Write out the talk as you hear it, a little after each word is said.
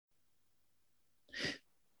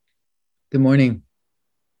Good morning.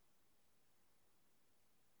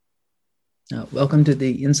 Welcome to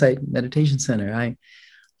the Insight Meditation Center. I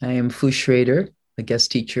am Fu Schrader, a guest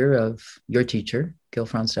teacher of your teacher, Gil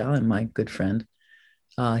Fronsdal, and my good friend.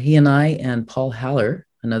 He and I and Paul Haller,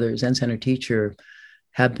 another Zen Center teacher,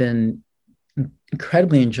 have been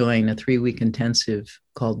incredibly enjoying a 3-week intensive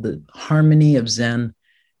called the Harmony of Zen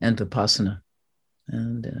and Vipassana.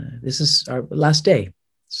 And this is our last day.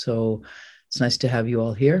 So it's nice to have you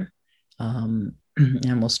all here. And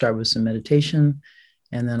we'll start with some meditation,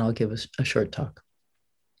 and then I'll give a short talk.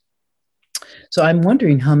 So I'm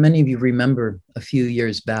wondering how many of you remember a few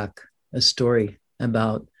years back a story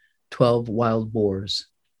about 12 wild boars.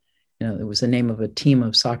 It was the name of a team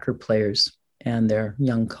of soccer players and their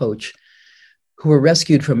young coach who were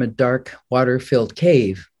rescued from a dark, water-filled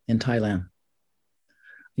cave in Thailand.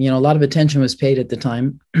 A lot of attention was paid at the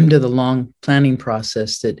time to the long planning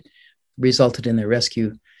process that resulted in their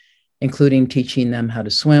rescue, including teaching them how to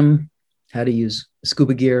swim, how to use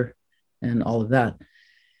scuba gear, and all of that.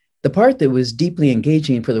 The part that was deeply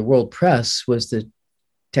engaging for the world press was the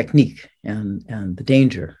technique and the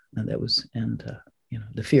danger and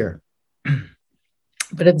the fear.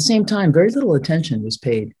 But at the same time, very little attention was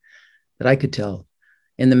paid, that I could tell,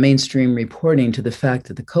 in the mainstream reporting to the fact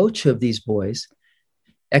that the coach of these boys,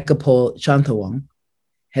 Ekapol Chantawong,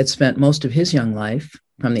 had spent most of his young life,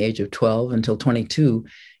 from the age of 12 until 22,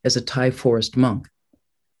 as a Thai forest monk.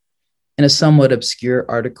 In a somewhat obscure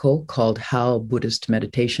article called How Buddhist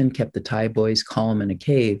Meditation Kept the Thai Boys Calm in a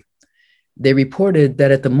Cave, they reported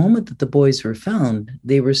that at the moment that the boys were found,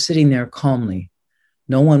 they were sitting there calmly.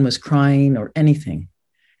 No one was crying or anything,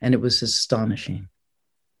 and it was astonishing.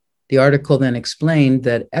 The article then explained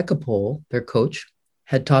that Ekapol, their coach,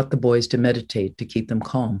 had taught the boys to meditate to keep them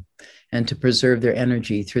calm and to preserve their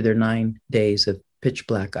energy through their 9 days of pitch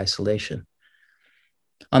black isolation.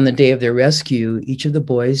 On the day of their rescue, each of the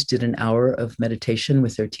boys did an hour of meditation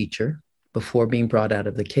with their teacher before being brought out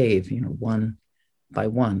of the cave, one by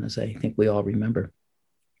one, as I think we all remember.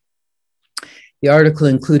 The article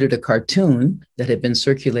included a cartoon that had been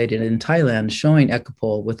circulated in Thailand showing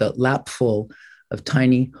Ekapol with a lap full of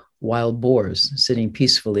tiny wild boars sitting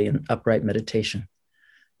peacefully in upright meditation,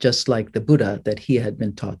 just like the Buddha that he had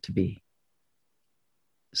been taught to be.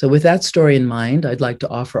 So with that story in mind, I'd like to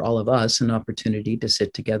offer all of us an opportunity to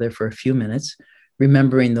sit together for a few minutes,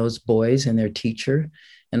 remembering those boys and their teacher,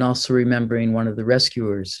 and also remembering one of the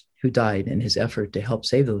rescuers who died in his effort to help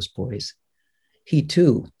save those boys. He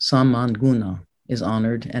too, Samman Guna, is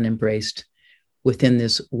honored and embraced within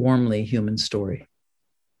this warmly human story.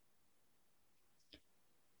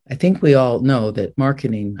 I think we all know that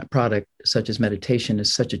marketing a product such as meditation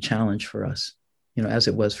is such a challenge for us, as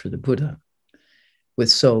it was for the Buddha, with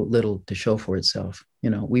so little to show for itself.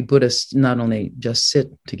 We Buddhists not only just sit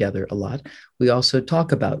together a lot, we also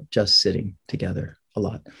talk about just sitting together a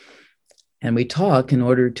lot. And we talk in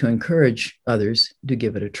order to encourage others to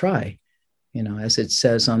give it a try. As it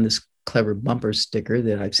says on this clever bumper sticker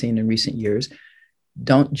that I've seen in recent years,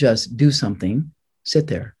 don't just do something, sit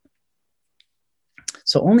there.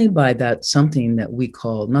 So only by that something that we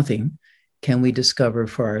call nothing can we discover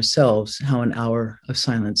for ourselves how an hour of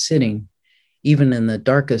silent sitting, even in the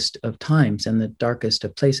darkest of times and the darkest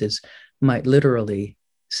of places, might literally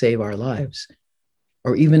save our lives.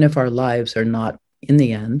 Or even if our lives are not, in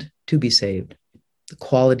the end, to be saved, the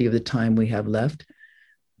quality of the time we have left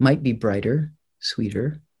might be brighter,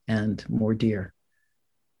 sweeter, and more dear.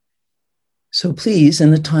 So please,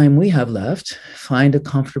 in the time we have left, find a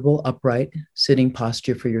comfortable, upright sitting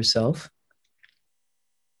posture for yourself.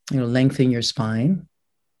 Lengthen your spine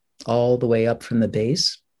all the way up from the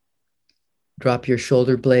base. Drop your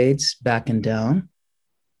shoulder blades back and down,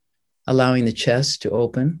 allowing the chest to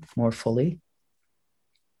open more fully.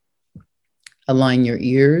 Align your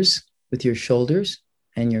ears with your shoulders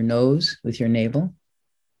and your nose with your navel.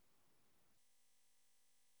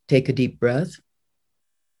 Take a deep breath.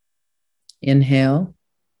 Inhale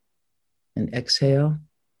and exhale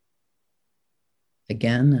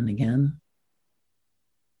again and again,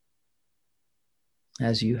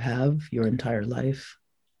 as you have your entire life.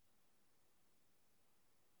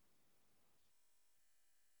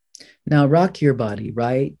 Now rock your body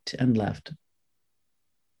right and left.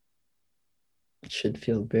 It should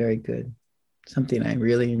feel very good. Something I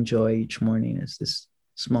really enjoy each morning is this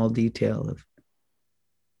small detail of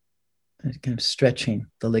kind of stretching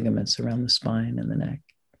the ligaments around the spine and the neck.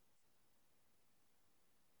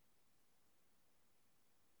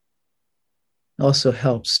 It also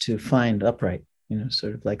helps to find upright,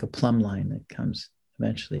 sort of like a plumb line that comes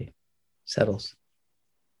eventually, settles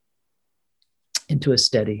into a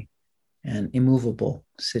steady and immovable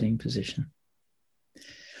sitting position.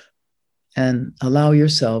 And allow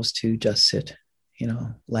yourselves to just sit,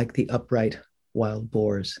 like the upright wild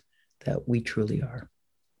boars that we truly are.